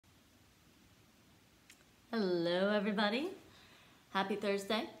Hello, everybody. Happy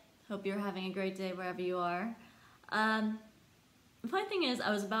Thursday. Hope you're having a great day wherever you are. The funny thing is,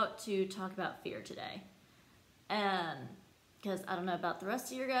 I was about to talk about fear today. Because I don't know about the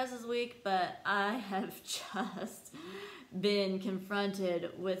rest of your guys' week, but I have just been confronted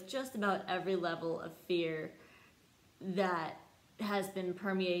with just about every level of fear that has been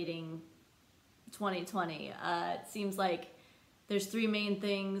permeating 2020. It seems like there's three main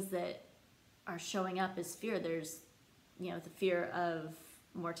things that are showing up as fear. There's, the fear of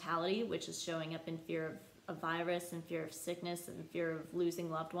mortality, which is showing up in fear of a virus and fear of sickness and fear of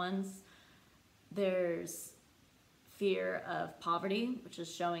losing loved ones. There's fear of poverty, which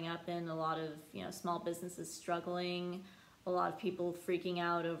is showing up in a lot of, small businesses struggling, a lot of people freaking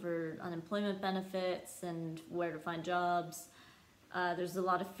out over unemployment benefits and where to find jobs. There's a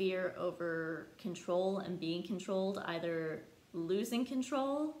lot of fear over control and being controlled, either losing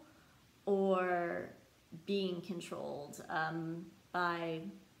control or being controlled by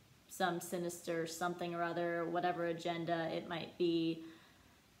some sinister something or other, whatever agenda it might be,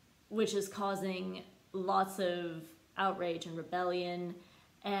 which is causing lots of outrage and rebellion.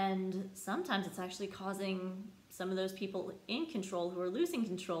 And sometimes it's actually causing some of those people in control who are losing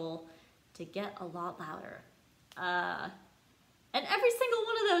control to get a lot louder. And every single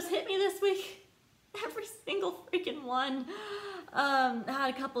one of those hit me this week. Every single freaking one. Had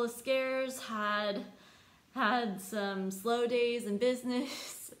a couple of scares, had some slow days in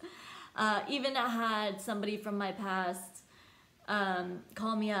business. Even had somebody from my past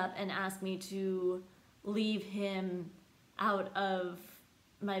call me up and ask me to leave him out of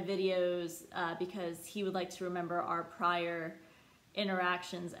my videos because he would like to remember our prior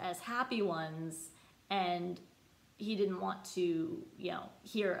interactions as happy ones, and he didn't want to,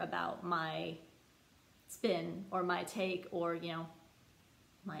 hear about my spin or my take or,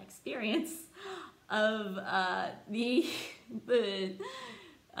 my experience of the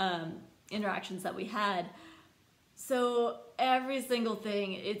interactions that we had. So every single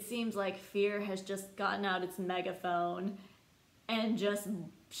thing, it seems like fear has just gotten out its megaphone and just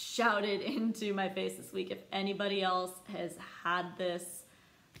shouted into my face this week. If anybody else has had this,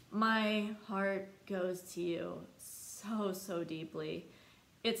 my heart goes to you so deeply.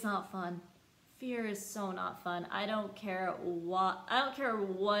 It's not fun. Fear is so not fun. I don't care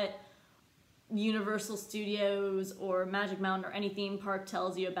what Universal Studios or Magic Mountain or any theme park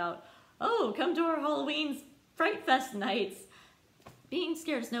tells you about, oh, come to our Halloween Fright Fest nights. Being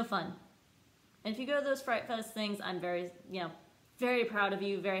scared is no fun. And if you go to those Fright Fest things, I'm very proud of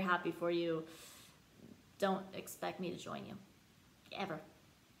you, very happy for you. Don't expect me to join you. Ever.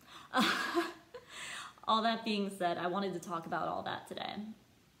 All that being said, I wanted to talk about all that today.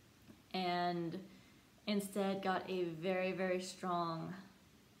 And instead got a very strong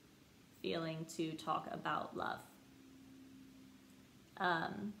feeling to talk about love.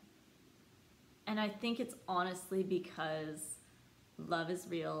 And I think it's honestly because love is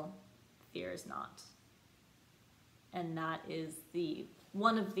real, fear is not. And that is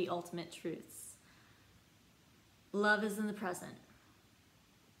one of the ultimate truths. Love is in the present.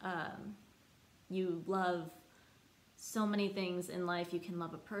 You love so many things in life. You can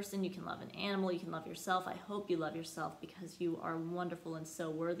love a person, you can love an animal, you can love yourself. I hope you love yourself because you are wonderful and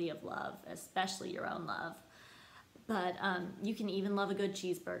so worthy of love, especially your own love. But you can even love a good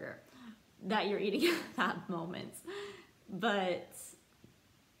cheeseburger that you're eating at that moment. But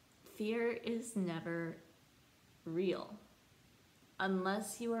fear is never real.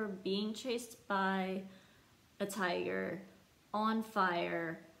 Unless you are being chased by a tiger, on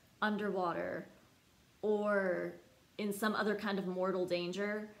fire, underwater, or in some other kind of mortal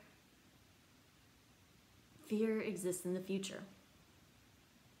danger, fear exists in the future.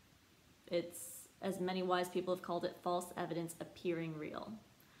 It's, as many wise people have called it, false evidence appearing real.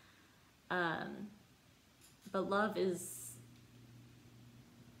 But love is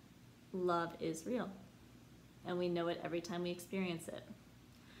real, and we know it every time we experience it.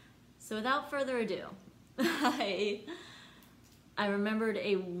 So without further ado, I remembered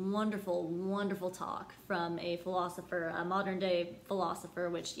a wonderful talk from a philosopher, a modern day philosopher,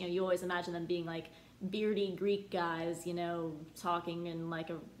 which, you always imagine them being like beardy Greek guys, talking in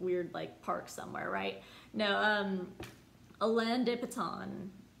like a weird like park somewhere, right? No, Alain de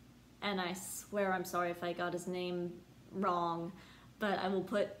Botton, and I swear I'm sorry if I got his name wrong, but I will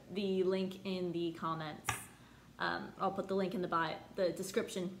put the link in the comments. I'll put the link in the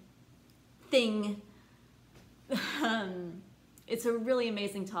description thing. It's a really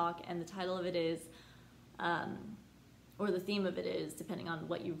amazing talk, and the title of it is, or the theme of it is, depending on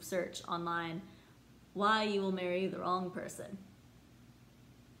what you search online, Why You Will Marry the Wrong Person.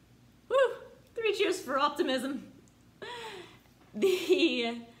 Woo! 3 Maybe cheers for optimism.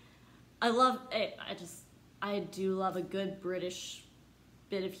 I do love a good British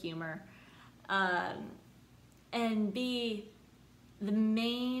bit of humor. And B,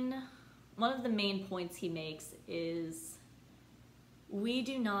 one of the main points he makes is we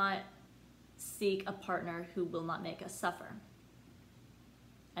do not seek a partner who will not make us suffer.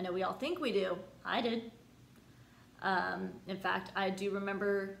 I know we all think we do. I did. In fact, I do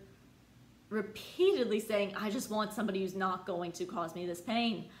remember repeatedly saying, I just want somebody who's not going to cause me this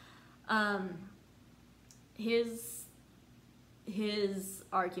pain. His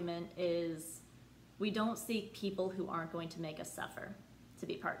argument is we don't seek people who aren't going to make us suffer to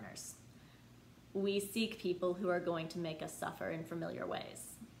be partners. We seek people who are going to make us suffer in familiar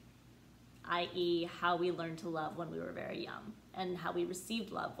ways, i.e. how we learned to love when we were very young and how we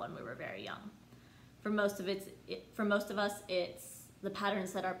received love when we were very young. For most of us, it's the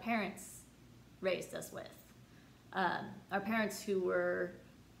patterns that our parents raised us with. Our parents who were,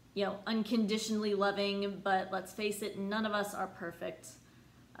 unconditionally loving, but let's face it, none of us are perfect.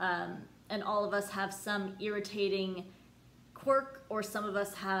 And all of us have some irritating quirk, or some of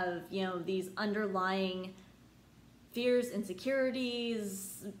us have, these underlying fears,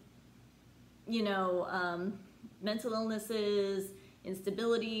 insecurities, mental illnesses,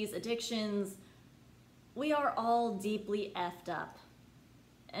 instabilities, addictions. We are all deeply effed up,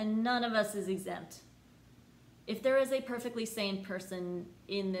 and none of us is exempt. If there is a perfectly sane person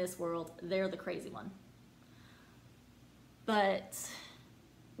in this world, they're the crazy one. But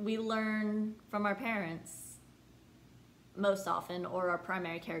we learn from our parents most often, or our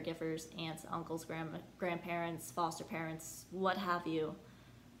primary caregivers, aunts, uncles, grandparents, foster parents, what have you.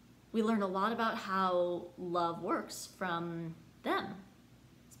 We learn a lot about how love works from them,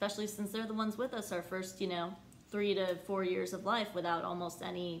 especially since they're the ones with us our first, 3 to 4 years of life without almost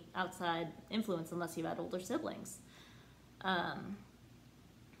any outside influence unless you've had older siblings. And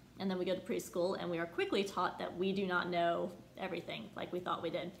then we go to preschool and we are quickly taught that we do not know everything like we thought we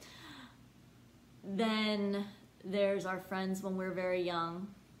did. Then there's our friends when we're very young.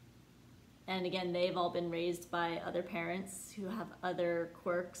 And again, they've all been raised by other parents who have other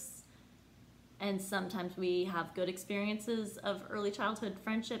quirks. And sometimes we have good experiences of early childhood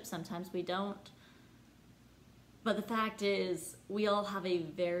friendship, sometimes we don't. But the fact is, we all have a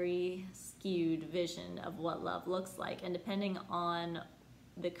very skewed vision of what love looks like. And depending on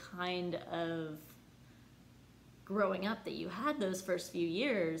the kind of growing up that you had those first few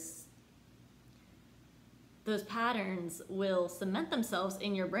years, those patterns will cement themselves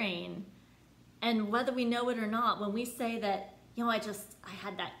in your brain. And whether we know it or not, when we say that, I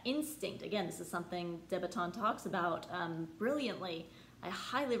had that instinct. Again, this is something de Botton talks about brilliantly. I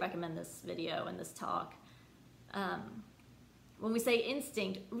highly recommend this video and this talk. When we say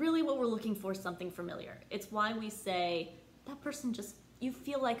instinct, really what we're looking for is something familiar. It's why we say, that person you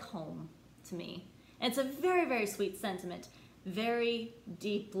feel like home to me. And it's a very, very sweet sentiment, very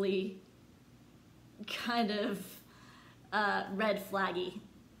deeply kind of red flaggy,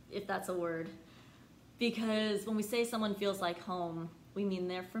 if that's a word. Because when we say someone feels like home, we mean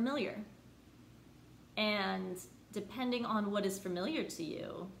they're familiar. And depending on what is familiar to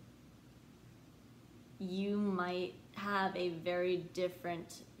you, you might have a very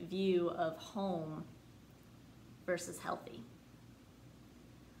different view of home versus healthy.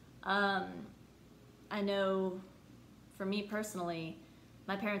 I know for me personally,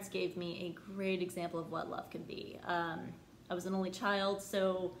 my parents gave me a great example of what love can be. I was an only child,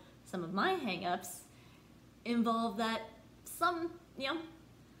 so some of my hang-ups involve that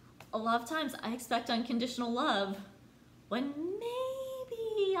a lot of times I expect unconditional love when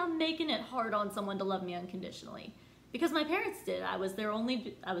maybe I'm making it hard on someone to love me unconditionally. Because my parents did. I was their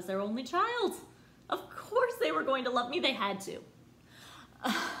only child. Of course they were going to love me. They had to.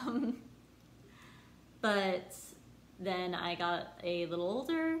 But then I got a little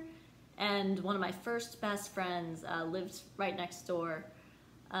older, and one of my first best friends lived right next door.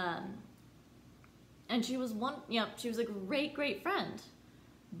 And she was she was a great, great friend.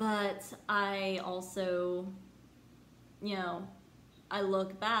 But I also, I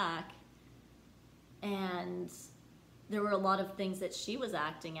look back and there were a lot of things that she was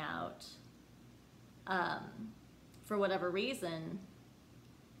acting out for whatever reason.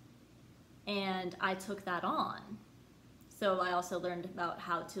 And I took that on. So I also learned about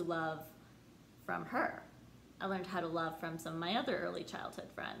how to love from her. I learned how to love from some of my other early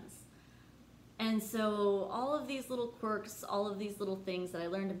childhood friends. And so all of these little quirks, all of these little things that I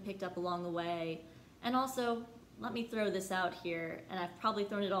learned and picked up along the way, and also, let me throw this out here, and I've probably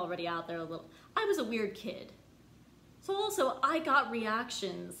thrown it already out there a little. I was a weird kid. So also, I got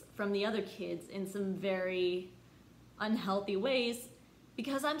reactions from the other kids in some very unhealthy ways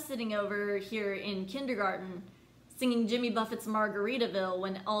because I'm sitting over here in kindergarten singing Jimmy Buffett's Margaritaville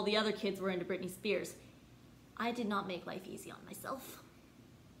when all the other kids were into Britney Spears. I did not make life easy on myself.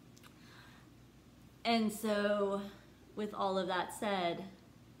 And so, with all of that said,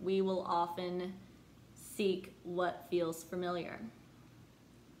 we will often seek what feels familiar.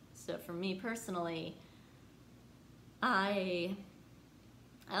 So for me personally, I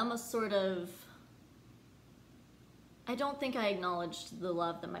almost sort of, I don't think I acknowledged the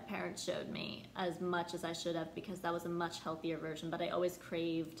love that my parents showed me as much as I should have, because that was a much healthier version, but I always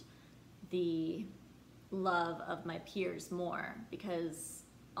craved the love of my peers more, because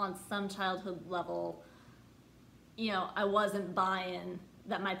on some childhood level, you know, I wasn't buying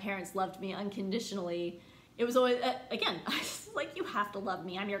that my parents loved me unconditionally. It was always, again, I was like, you have to love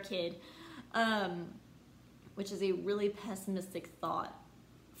me, I'm your kid. Which is a really pessimistic thought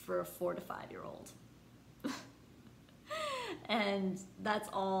for a 4 to 5 year old. And that's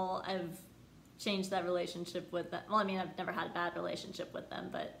all I've changed that relationship with them. Well, I mean, I've never had a bad relationship with them,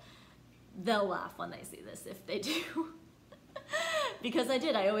 but they'll laugh when they see this if they do. Because I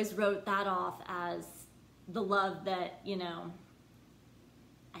did, I always wrote that off as the love that, you know,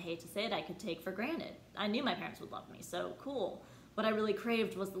 I hate to say it, I could take for granted. I knew my parents would love me, so cool. What I really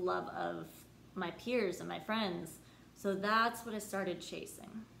craved was the love of my peers and my friends. So that's what I started chasing.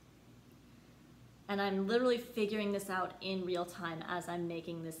 And I'm literally figuring this out in real time as I'm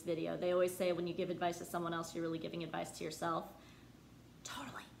making this video. They always say when you give advice to someone else, you're really giving advice to yourself.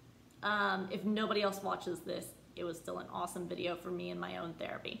 Totally. If nobody else watches this, it was still an awesome video for me in my own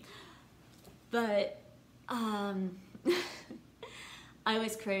therapy. But I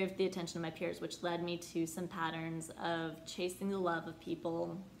always craved the attention of my peers, which led me to some patterns of chasing the love of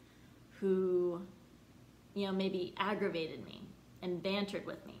people who, you know, maybe aggravated me and bantered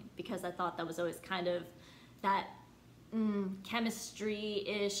with me, because I thought that was always kind of that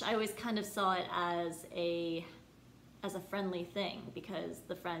chemistry-ish. I always kind of saw it as a friendly thing, because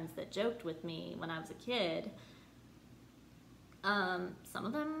the friends that joked with me when I was a kid, some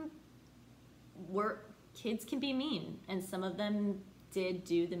of them were, kids can be mean, and some of them did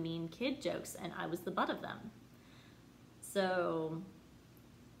do the mean kid jokes, and I was the butt of them. So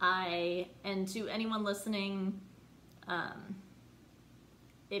and to anyone listening,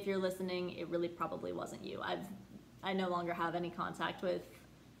 if you're listening, it really probably wasn't you. I no longer have any contact with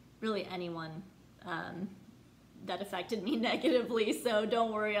really anyone that affected me negatively, so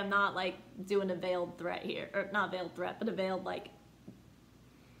don't worry, I'm not like doing a veiled threat here, or not veiled threat, but a veiled like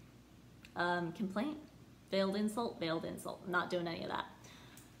complaint, veiled insult. I'm not doing any of that.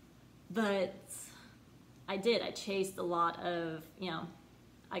 But I chased a lot of, you know,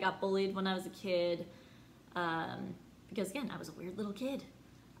 I got bullied when I was a kid, because again, I was a weird little kid.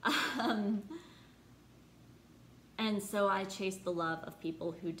 And so I chased the love of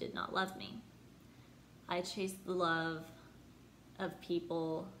people who did not love me. I chased the love of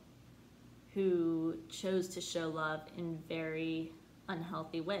people who chose to show love in very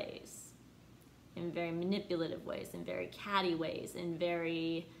unhealthy ways, in very manipulative ways, in very catty ways, in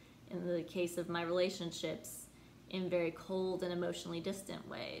the case of my relationships, in very cold and emotionally distant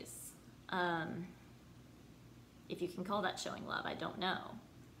ways. If you can call that showing love, I don't know.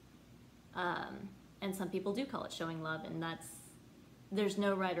 And some people do call it showing love, and there's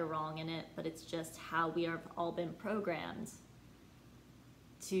no right or wrong in it, but it's just how we have all been programmed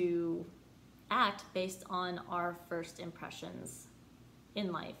to act based on our first impressions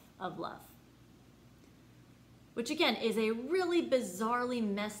in life of love. Which again is a really bizarrely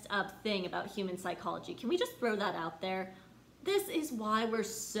messed up thing about human psychology. Can we just throw that out there? This is why we're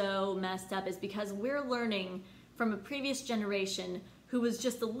so messed up, is because we're learning from a previous generation who was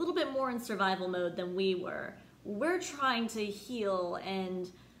just a little bit more in survival mode than we were. We're trying to heal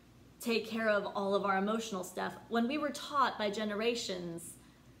and take care of all of our emotional stuff when we were taught by generations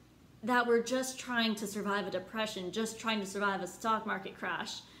that were just trying to survive a depression, just trying to survive a stock market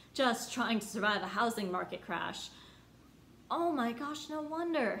crash, just trying to survive a housing market crash. Oh my gosh, no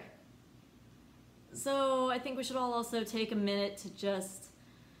wonder. So I think we should all also take a minute to just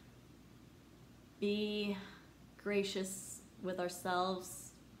be gracious with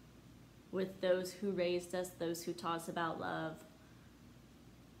ourselves, with those who raised us, those who taught us about love,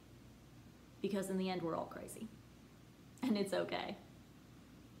 because in the end we're all crazy, and it's okay.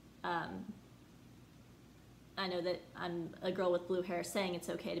 I know that I'm a girl with blue hair saying it's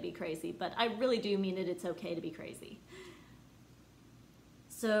okay to be crazy, but I really do mean it, it's okay to be crazy.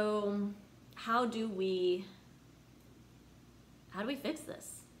 So how do we fix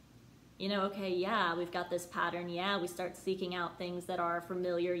this? You know, okay, yeah, we've got this pattern. Yeah, we start seeking out things that are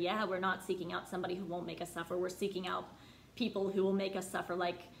familiar. Yeah, we're not seeking out somebody who won't make us suffer. We're seeking out people who will make us suffer,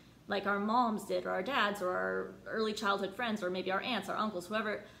 like our moms did, or our dads, or our early childhood friends, or maybe our aunts, our uncles,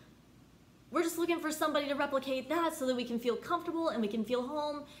 whoever. We're just looking for somebody to replicate that so that we can feel comfortable and we can feel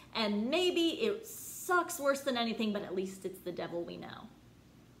home. And maybe it sucks worse than anything, but at least it's the devil we know.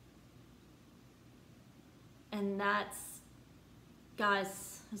 And that's,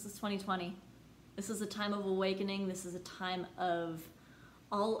 guys, this is 2020. This is a time of awakening. This is a time of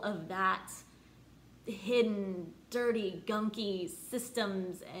all of that hidden, dirty, gunky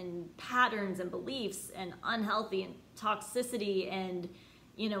systems and patterns and beliefs and unhealthy and toxicity and,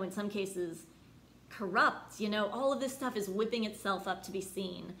 you know, in some cases corrupt. You know, all of this stuff is whipping itself up to be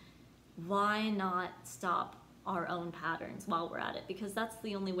seen. Why not stop our own patterns while we're at it? Because that's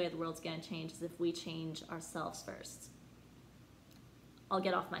the only way the world's going to change, is if we change ourselves first. I'll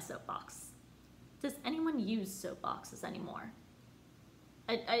get off my soapbox. Does anyone use soapboxes anymore?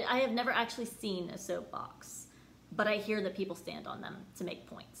 I have never actually seen a soapbox, but I hear that people stand on them to make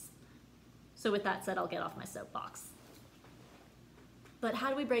points. So with that said, I'll get off my soapbox. But how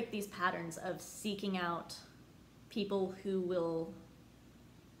do we break these patterns of seeking out people who will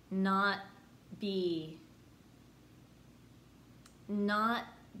not be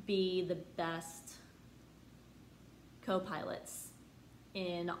the best co-pilots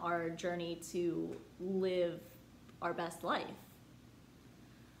in our journey to live our best life?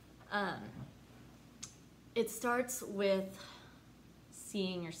 It starts with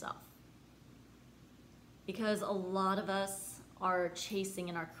seeing yourself, because a lot of us are chasing,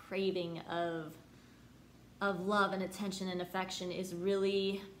 and our craving of love and attention and affection is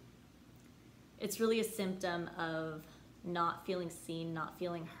really, it's really a symptom of not feeling seen, not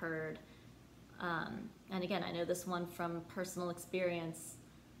feeling heard. And again, I know this one from personal experience.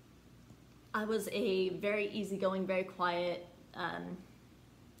 I was a very easygoing, very quiet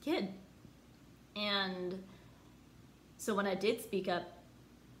kid. And so when I did speak up,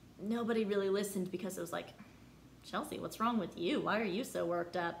 nobody really listened, because it was like, Chelsea, what's wrong with you? Why are you so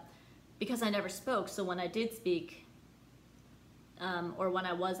worked up? Because I never spoke. So when I did speak, or when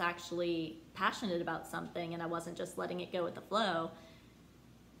I was actually passionate about something and I wasn't just letting it go with the flow,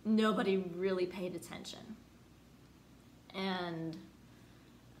 nobody really paid attention. And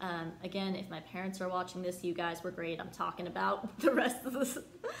again, if my parents are watching this, you guys were great. I'm talking about the rest of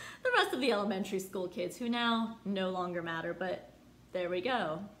the elementary school kids who now no longer matter, but there we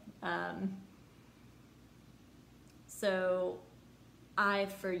go. So I,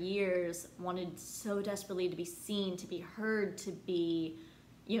 for years, wanted so desperately to be seen, to be heard, to be,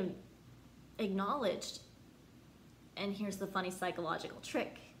 you know, acknowledged. And here's the funny psychological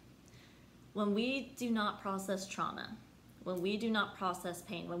trick. When we do not process trauma, when we do not process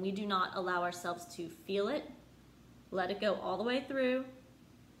pain, when we do not allow ourselves to feel it, let it go all the way through,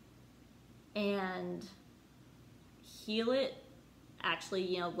 and heal it, actually,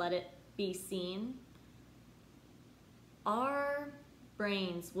 you know, let it be seen, our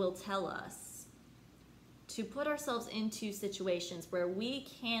brains will tell us to put ourselves into situations where we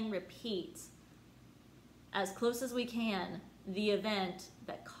can repeat as close as we can the event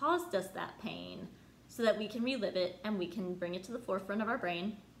that caused us that pain, so that we can relive it and we can bring it to the forefront of our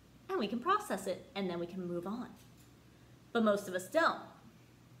brain and we can process it, and then we can move on. But most of us don't,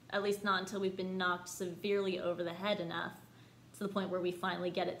 at least not until we've been knocked severely over the head enough to the point where we finally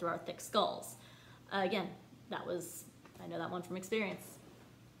get it through our thick skulls. Again, I know that one from experience.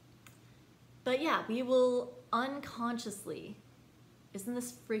 But yeah, we will unconsciously, isn't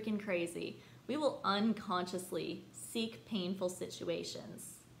this freaking crazy? We will unconsciously seek painful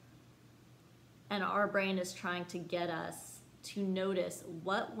situations. And our brain is trying to get us to notice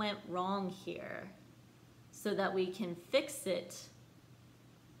what went wrong here so that we can fix it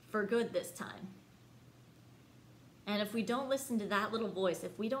for good this time. And if we don't listen to that little voice,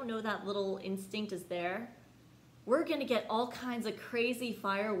 if we don't know that little instinct is there, we're gonna get all kinds of crazy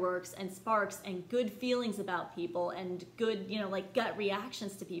fireworks and sparks and good feelings about people and good, you know, like gut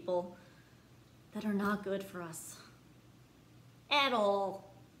reactions to people that are not good for us at all.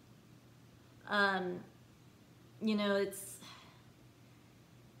 You know,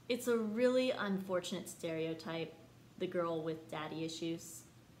 it's a really unfortunate stereotype, the girl with daddy issues.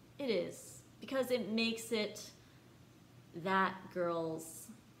 It is, because it makes it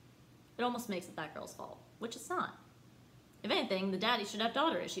almost makes it that girl's fault, which it's not. If anything, the daddy should have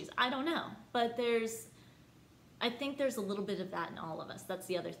daughter issues. I don't know, but I think there's a little bit of that in all of us. That's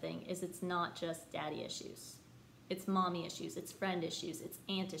the other thing, is it's not just daddy issues. It's mommy issues, it's friend issues, it's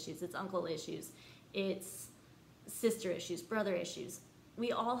aunt issues, it's uncle issues, it's sister issues, brother issues,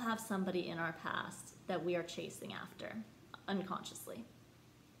 we all have somebody in our past that we are chasing after unconsciously.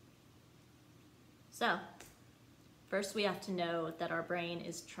 So, first we have to know that our brain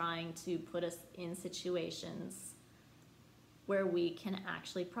is trying to put us in situations where we can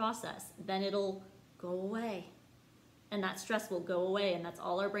actually process. Then it'll go away. And that stress will go away, and that's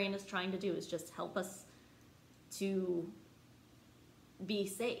all our brain is trying to do, is just help us to be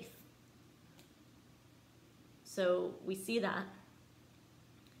safe. So we see that.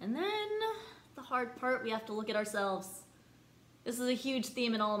 And then the hard part, we have to look at ourselves. This is a huge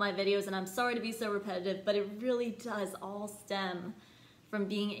theme in all of my videos, and I'm sorry to be so repetitive, but it really does all stem from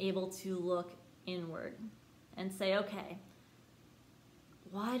being able to look inward and say, okay,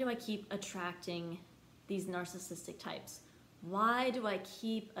 why do I keep attracting these narcissistic types? Why do I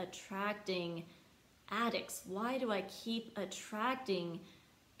keep attracting addicts? Why do I keep attracting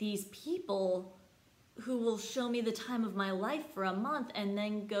these people who will show me the time of my life for a month and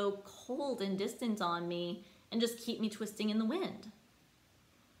then go cold and distant on me and just keep me twisting in the wind?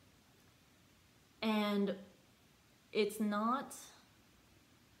 And it's not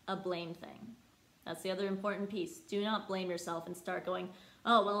a blame thing. That's the other important piece. Do not blame yourself and start going,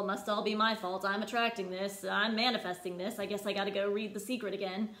 oh, well, it must all be my fault. I'm attracting this. I'm manifesting this. I guess I got to go read The Secret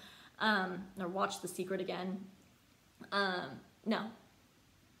again, or watch The Secret again. No.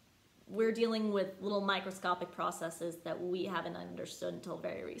 We're dealing with little microscopic processes that we haven't understood until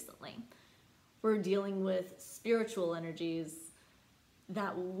very recently. We're dealing with spiritual energies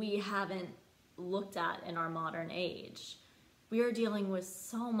that we haven't looked at in our modern age. We are dealing with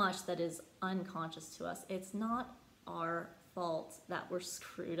so much that is unconscious to us. It's not our fault that we're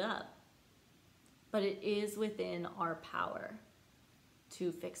screwed up, but it is within our power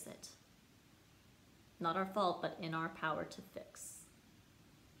to fix it. Not our fault, but in our power to fix.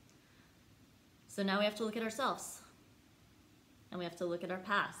 So now we have to look at ourselves, and we have to look at our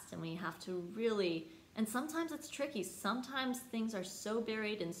past, and we have to really, and sometimes it's tricky. Sometimes things are so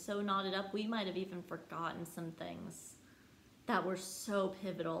buried and so knotted up, we might have even forgotten some things that were so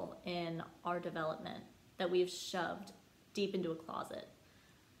pivotal in our development that we've shoved deep into a closet,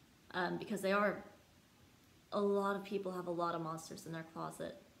 because they are, a lot of people have a lot of monsters in their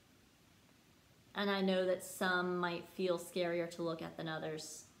closet. And I know that some might feel scarier to look at than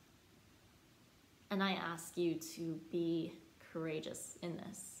others. And I ask you to be courageous in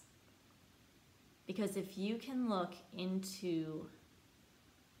this. Because if you can look into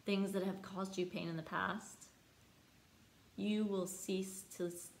things that have caused you pain in the past, you will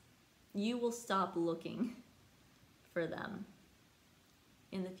stop looking for them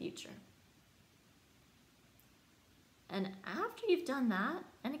in the future. And after you've done that,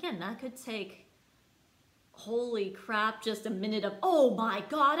 and again, that could take, holy crap, just a minute of, oh my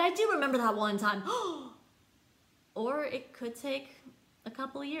God, I do remember that one time. Or it could take a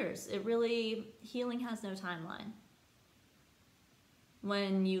couple of years. It really, healing has no timeline.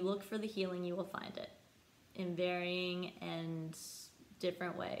 When you look for the healing, you will find it in varying and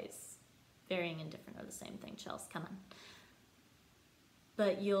different ways. Varying and different are the same thing, Chels, come on.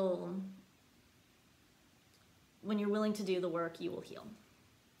 But when you're willing to do the work, you will heal.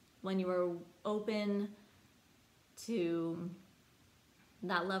 When you are open to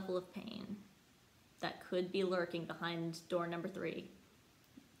that level of pain that could be lurking behind door number 3,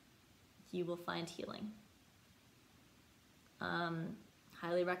 you will find healing.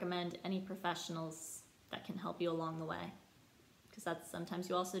 Highly recommend any professionals that can help you along the way, because sometimes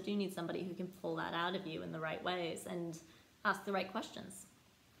you also do need somebody who can pull that out of you in the right ways and ask the right questions.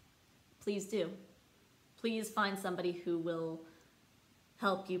 Please do. Please find somebody who will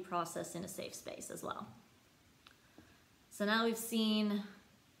help you process in a safe space as well. So now we've seen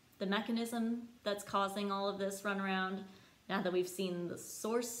the mechanism that's causing all of this runaround. Now that we've seen the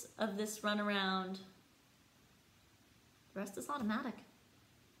source of this runaround, the rest is automatic.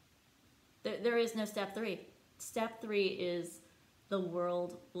 There is no step 3. Step 3 is the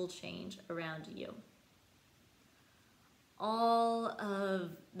world will change around you. All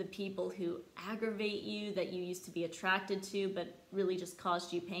of the people who aggravate you, that you used to be attracted to but really just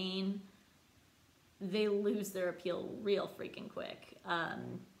caused you pain, they lose their appeal real freaking quick.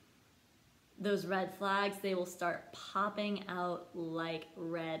 Those red flags, they will start popping out like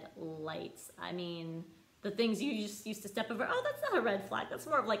red lights. I mean, the things you just used to step over, oh, that's not a red flag, that's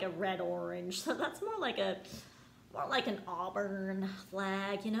more of like a red-orange, so that's more like an auburn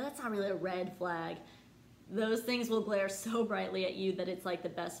flag, you know, that's not really a red flag. Those things will glare so brightly at you that it's like the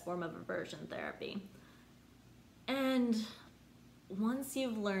best form of aversion therapy. And once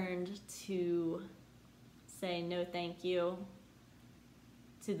you've learned to say no thank you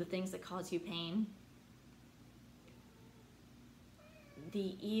to the things that cause you pain,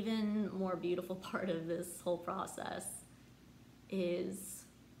 the even more beautiful part of this whole process is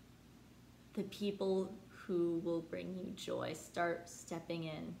the people who will bring you joy start stepping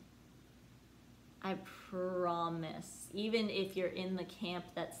in. I promise, even if you're in the camp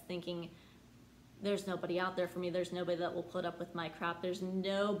that's thinking, there's nobody out there for me, there's nobody that will put up with my crap, there's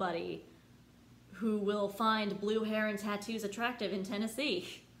nobody who will find blue hair and tattoos attractive in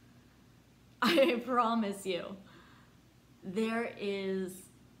Tennessee. I promise you. There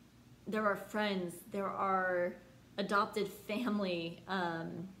are friends, there are adopted family,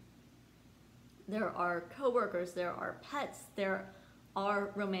 there are coworkers, there are pets, there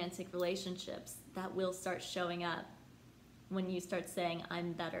are romantic relationships that will start showing up when you start saying,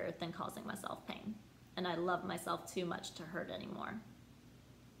 I'm better than causing myself pain, and I love myself too much to hurt anymore.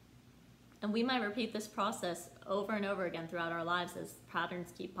 And we might repeat this process over and over again throughout our lives as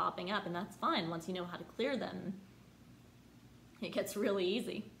patterns keep popping up, and that's fine. Once you know how to clear them, it gets really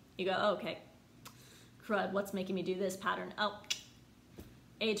easy. You go, oh, okay, crud, what's making me do this pattern? Oh,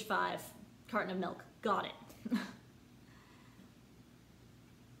 age 5, carton of milk, got it.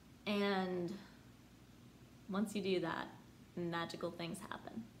 And once you do that, magical things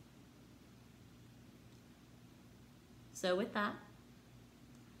happen. So with that,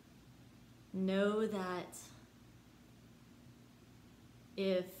 know that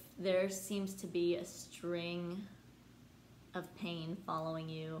if there seems to be a string of pain following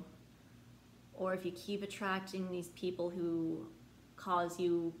you, or if you keep attracting these people who cause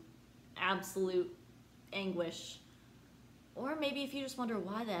you absolute anguish, or maybe if you just wonder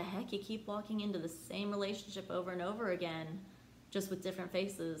why the heck you keep walking into the same relationship over and over again, just with different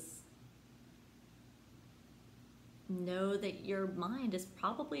faces, know that your mind is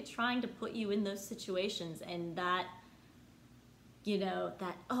probably trying to put you in those situations, and that, you know,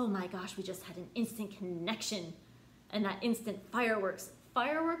 that, oh my gosh, we just had an instant connection, and that instant fireworks.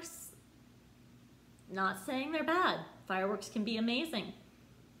 Fireworks, not saying they're bad. Fireworks can be amazing.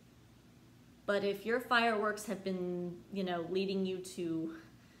 But if your fireworks have been, you know, leading you to,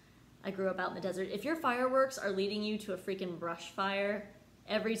 I grew up out in the desert, if your fireworks are leading you to a freaking brush fire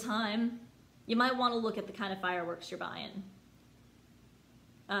every time, you might want to look at the kind of fireworks you're buying.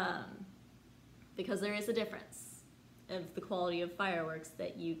 Because there is a difference of the quality of fireworks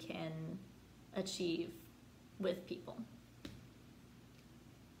that you can achieve with people.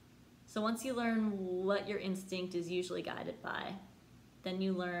 So once you learn what your instinct is usually guided by, then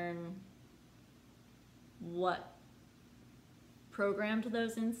you learn what programmed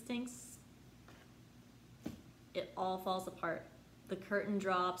those instincts, it all falls apart. The curtain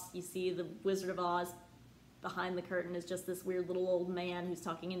drops, you see the Wizard of Oz. Behind the curtain is just this weird little old man who's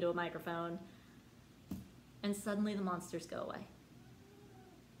talking into a microphone. And suddenly the monsters go away.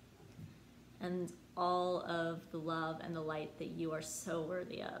 And all of the love and the light that you are so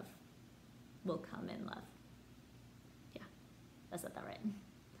worthy of will come in love. Yeah, I said that right.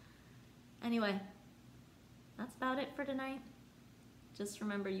 Anyway, that's about it for tonight. Just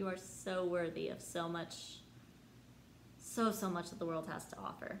remember, you are so worthy of so much, so much that the world has to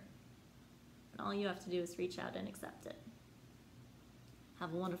offer. And all you have to do is reach out and accept it.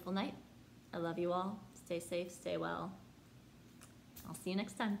 Have a wonderful night. I love you all. Stay safe, stay well. I'll see you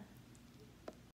next time.